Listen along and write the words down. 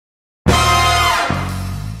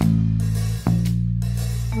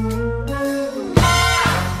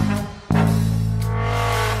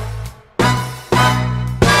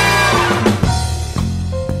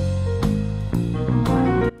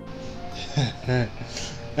Oh,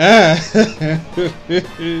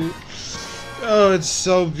 it's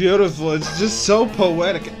so beautiful. It's just so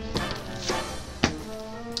poetic.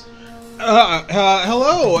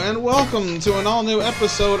 Hello and welcome to an all-new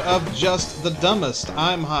episode of Just the Dumbest.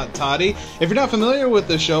 I'm Hot Toddy. If you're not familiar with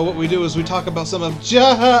this show, what we do is we talk about some of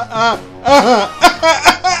just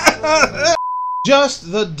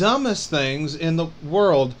the dumbest things in the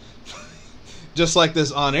world. Just like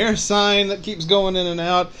this on-air sign that keeps going in and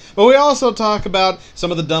out. But we also talk about some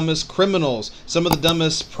of the dumbest criminals, some of the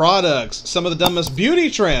dumbest products, some of the dumbest beauty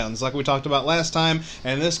trends, like we talked about last time,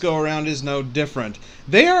 and this go-around is no different.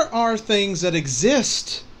 There are things that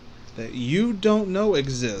exist that you don't know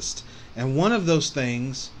exist, and one of those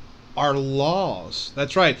things are laws.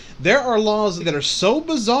 That's right. There are laws that are so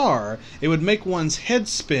bizarre it would make one's head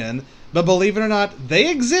spin, but believe it or not, they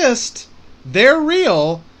exist, they're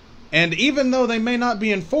real, and even though they may not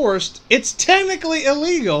be enforced, it's technically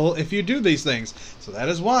illegal if you do these things. So that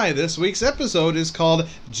is why this week's episode is called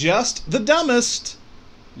Just the Dumbest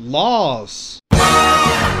Laws.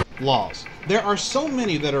 Laws. There are so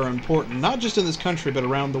many that are important, not just in this country, but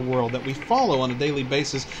around the world, that we follow on a daily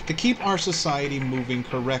basis to keep our society moving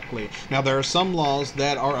correctly. Now, there are some laws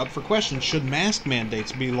that are up for question. Should mask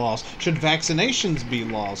mandates be laws? Should vaccinations be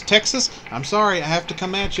laws? Texas, I'm sorry, I have to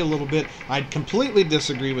come at you a little bit. I completely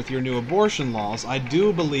disagree with your new abortion laws. I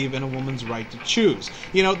do believe in a woman's right to choose.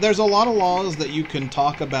 You know, there's a lot of laws that you can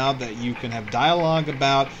talk about, that you can have dialogue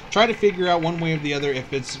about, try to figure out one way or the other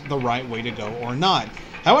if it's the right way to go or not.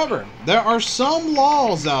 However, there are some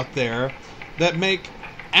laws out there that make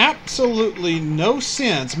absolutely no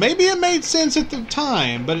sense. Maybe it made sense at the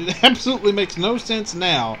time, but it absolutely makes no sense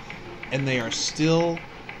now, and they are still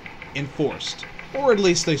enforced. Or at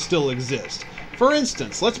least they still exist. For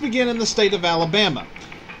instance, let's begin in the state of Alabama.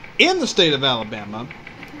 In the state of Alabama,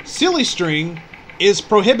 silly string is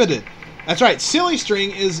prohibited. That's right, silly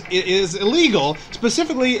string is illegal,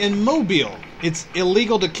 specifically in Mobile. It's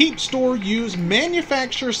illegal to keep, store, use,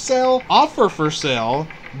 manufacture, sell, offer for sale,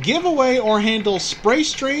 give away, or handle spray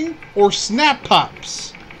string or snap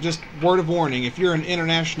pops. Just word of warning, if you're an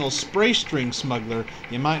international spray string smuggler,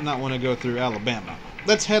 you might not want to go through Alabama.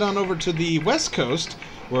 Let's head on over to the West Coast,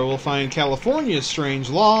 where we'll find California's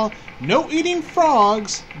strange law: no eating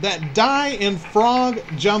frogs that die in frog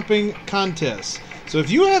jumping contests. So if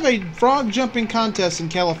you have a frog jumping contest in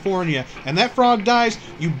California and that frog dies,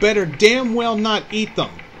 you better damn well not eat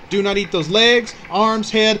them. Do not eat those legs, arms,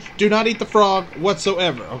 head. Do not eat the frog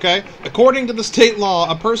whatsoever, okay? According to the state law,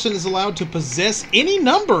 a person is allowed to possess any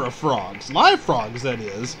number of frogs, live frogs that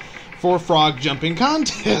is, for frog jumping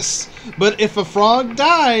contests. But if a frog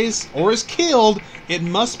dies or is killed, it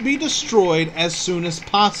must be destroyed as soon as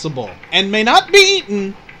possible and may not be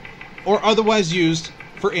eaten or otherwise used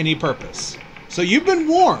for any purpose. So you've been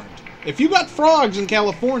warned. If you got frogs in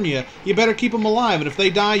California, you better keep them alive, and if they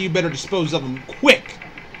die, you better dispose of them quick.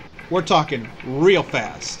 We're talking real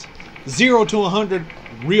fast. 0 to 100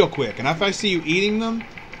 real quick. And if I see you eating them,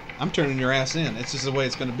 I'm turning your ass in. It's just the way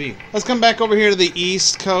it's going to be. Let's come back over here to the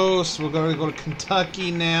East Coast. We're going to go to Kentucky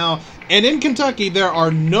now. And in Kentucky, there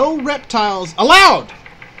are no reptiles allowed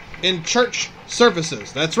in church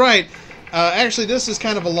services. That's right. Actually, this is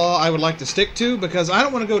kind of a law I would like to stick to, because I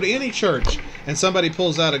don't want to go to any church and somebody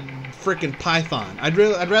pulls out a freaking python. I'd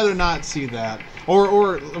rather not see that,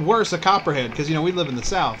 or worse, a copperhead, because you know we live in the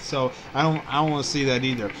South, so I don't want to see that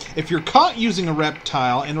either. If you're caught using a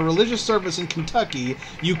reptile in a religious service in Kentucky,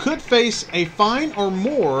 you could face a fine or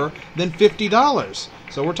more than $50.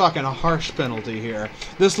 So we're talking a harsh penalty here.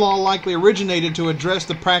 This law likely originated to address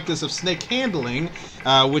the practice of snake handling,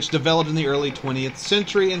 which developed in the early 20th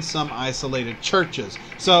century in some isolated churches.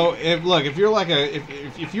 So, if you're like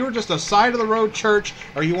if you're just a side of the road church,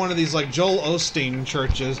 or you one of these like Joel Osteen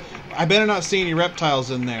churches, I better not see any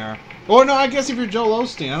reptiles in there. Or no, I guess if you're Joel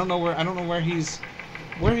Osteen, I don't know where he's.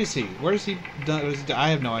 Where is he? Where is he done? I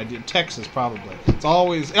have no idea. Texas, probably. It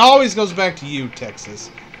always goes back to you,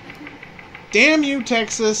 Texas. Damn you,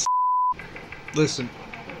 Texas. Listen,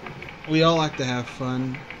 we all like to have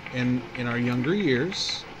fun in our younger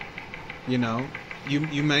years. You know,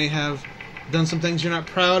 you may have done some things you're not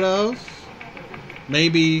proud of.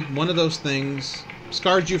 Maybe one of those things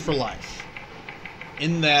scarred you for life,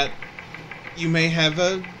 in that you may have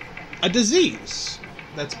a disease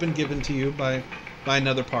that's been given to you by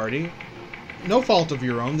another party. No fault of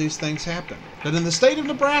your own, these things happen. But in the state of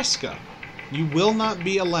Nebraska, you will not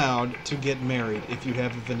be allowed to get married if you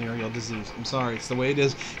have a venereal disease. I'm sorry, it's the way it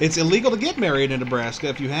is. It's illegal to get married in Nebraska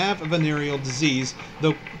if you have a venereal disease.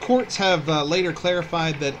 The courts have later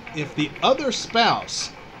clarified that if the other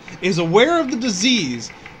spouse is aware of the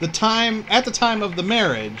disease at the time of the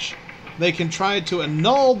marriage, they can try to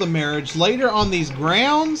annul the marriage later on these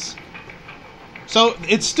grounds. So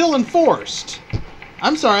it's still enforced.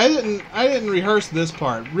 I'm sorry, I didn't rehearse this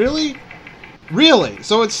part. Really? Really?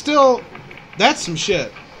 So it's still... That's some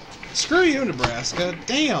shit. Screw you, Nebraska.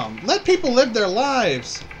 Damn. Let people live their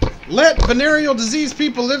lives. Let venereal disease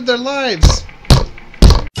people live their lives.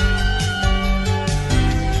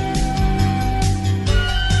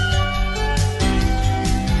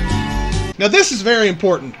 Now this is very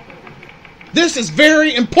important. This is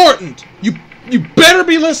very important. You better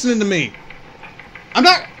be listening to me. I'm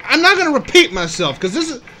not going to repeat myself because this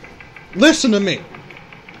is... Listen to me.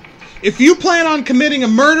 If you plan on committing a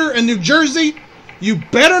murder in New Jersey, you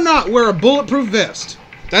better not wear a bulletproof vest.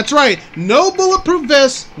 That's right. No bulletproof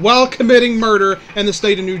vests while committing murder in the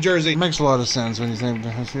state of New Jersey. It makes a lot of sense when you think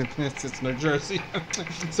it's New Jersey.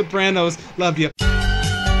 Sopranos, love you.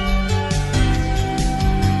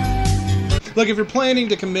 Look, if you're planning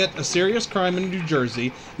to commit a serious crime in New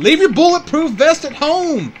Jersey, leave your bulletproof vest at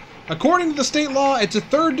home. According to the state law, it's a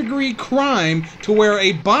third-degree crime to wear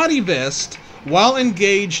a body vest while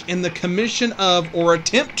engaged in the commission of or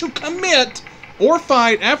attempt to commit or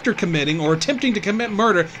fight after committing or attempting to commit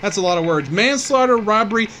murder. That's a lot of words. Manslaughter,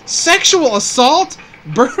 robbery, sexual assault,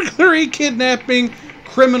 burglary, kidnapping,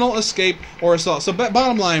 criminal escape, or assault. So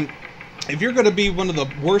bottom line, if you're going to be one of the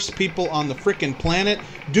worst people on the frickin' planet,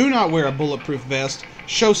 do not wear a bulletproof vest.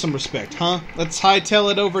 Show some respect, huh? Let's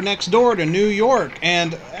hightail it over next door to New York.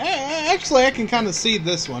 And actually, I can kind of see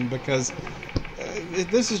this one because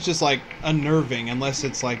this is just like unnerving unless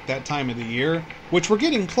it's like that time of the year, which we're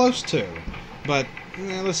getting close to. But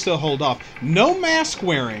let's still hold off. No mask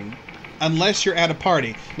wearing unless you're at a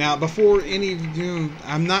party. Now, before any of you,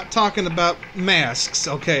 I'm not talking about masks,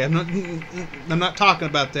 okay? I'm not talking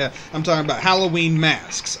about that. I'm talking about Halloween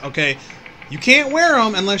masks, okay? You can't wear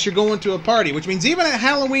them unless you're going to a party, which means even at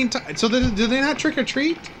Halloween time. So do they not trick or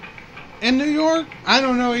treat in New York? I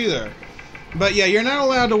don't know either. But yeah, you're not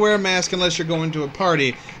allowed to wear a mask unless you're going to a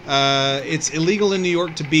party. It's illegal in New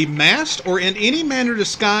York to be masked or in any manner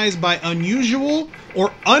disguised by unusual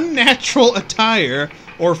or unnatural attire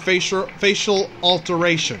or facial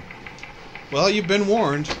alteration. Well, you've been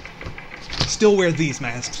warned. Still wear these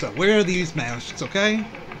masks, though. Wear these masks, okay?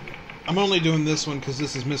 I'm only doing this one because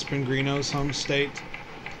this is Miss Pingrino's home state.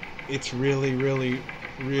 It's really, really,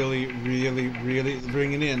 really, really, really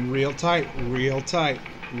bringing in real tight, real tight,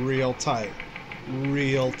 real tight,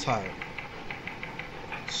 real tight.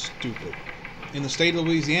 Stupid. In the state of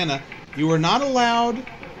Louisiana, you are not allowed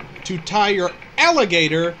to tie your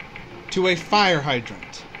alligator to a fire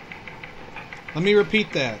hydrant. Let me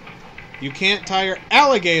repeat that. You can't tie your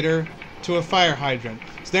alligator to a fire hydrant.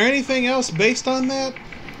 Is there anything else based on that?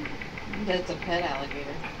 That's a pet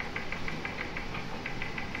alligator.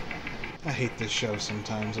 I hate this show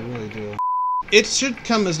sometimes, I really do. It should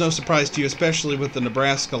come as no surprise to you, especially with the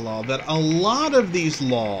Nebraska law, that a lot of these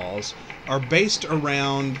laws are based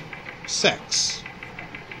around sex.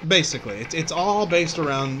 Basically, it's all based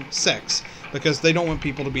around sex, because they don't want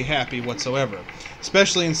people to be happy whatsoever.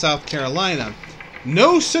 Especially in South Carolina.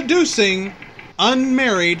 No seducing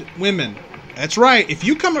unmarried women. That's right, if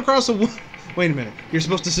you come across a woman... Wait a minute, you're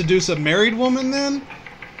supposed to seduce a married woman then?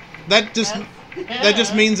 That just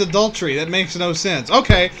means adultery. That makes no sense.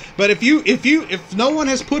 Okay, but if no one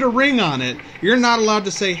has put a ring on it, you're not allowed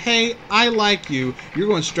to say, "Hey, I like you." You're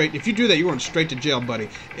going straight. If you do that, you're going straight to jail, buddy.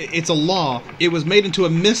 It's a law. It was made into a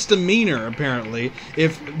misdemeanor apparently.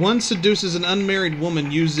 If one seduces an unmarried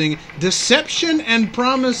woman using deception and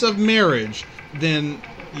promise of marriage, then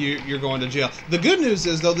you're going to jail. The good news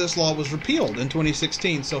is, though, this law was repealed in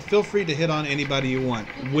 2016, so feel free to hit on anybody you want,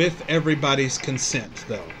 with everybody's consent,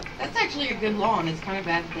 though. That's actually a good law, and it's kind of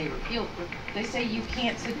bad that they repealed it. They say you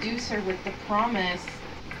can't seduce her with the promise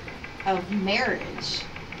of marriage.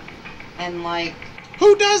 And, like...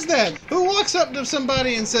 Who does that? Who walks up to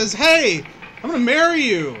somebody and says, "Hey, I'm going to marry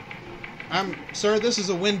you"? Sir, this is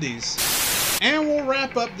a Wendy's. And we'll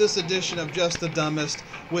wrap up this edition of Just the Dumbest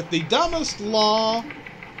with the dumbest law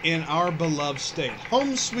in our beloved state.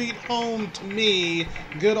 Home sweet home to me,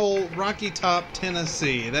 good old Rocky Top,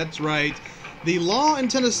 Tennessee. That's right. The law in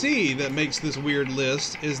Tennessee that makes this weird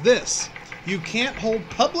list is this. You can't hold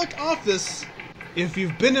public office if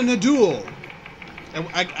you've been in a duel.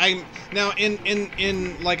 Now,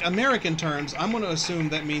 in like American terms, I'm going to assume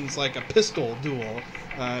that means like a pistol duel,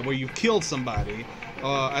 where you've killed somebody.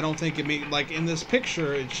 I don't think it means, like in this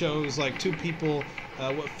picture, it shows like two people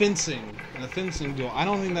fencing and a fencing duel. I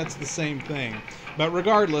don't think that's the same thing. But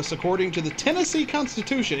regardless, according to the Tennessee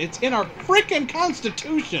Constitution, it's in our frickin'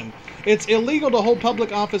 Constitution, it's illegal to hold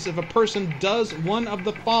public office if a person does one of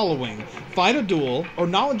the following: fight a duel, or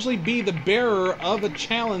knowledgeably be the bearer of a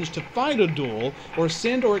challenge to fight a duel, or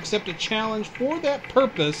send or accept a challenge for that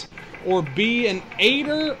purpose, or be an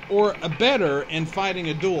aider or abettor in fighting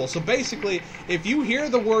a duel. So basically, if you hear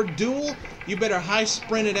the word duel, you better high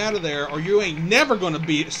sprint it out of there, or you ain't never going to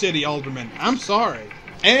be city alderman. I'm sorry.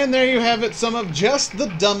 And there you have it, some of just the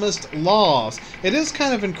dumbest laws. It is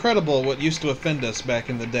kind of incredible what used to offend us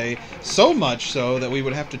back in the day, so much so that we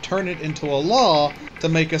would have to turn it into a law to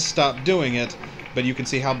make us stop doing it. But you can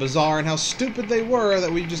see how bizarre and how stupid they were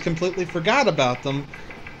that we just completely forgot about them,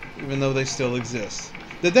 even though they still exist.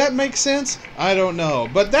 Did that make sense? I don't know.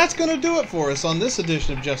 But that's going to do it for us on this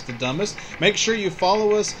edition of Just the Dumbest. Make sure you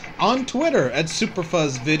follow us on Twitter at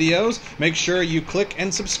Superfuzz Videos. Make sure you click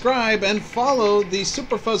and subscribe and follow the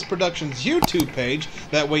Superfuzz Productions YouTube page.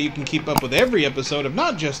 That way you can keep up with every episode of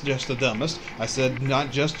not just the Dumbest. I said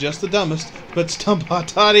not just the Dumbest, but Stump Hot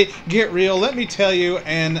Toddy, Get Real, Let Me Tell You,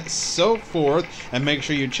 and so forth. And make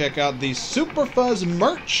sure you check out the Superfuzz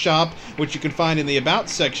merch shop, which you can find in the About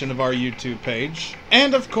section of our YouTube page.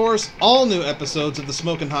 And of course, all new episodes of the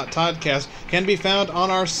Smokin' Hot Toddcast can be found on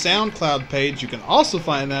our SoundCloud page. You can also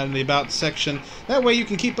find that in the About section. That way you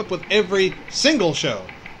can keep up with every single show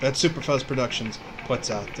that Superfuzz Productions puts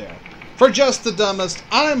out there. For Just the Dumbest,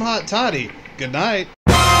 I'm Hot Toddy. Good night.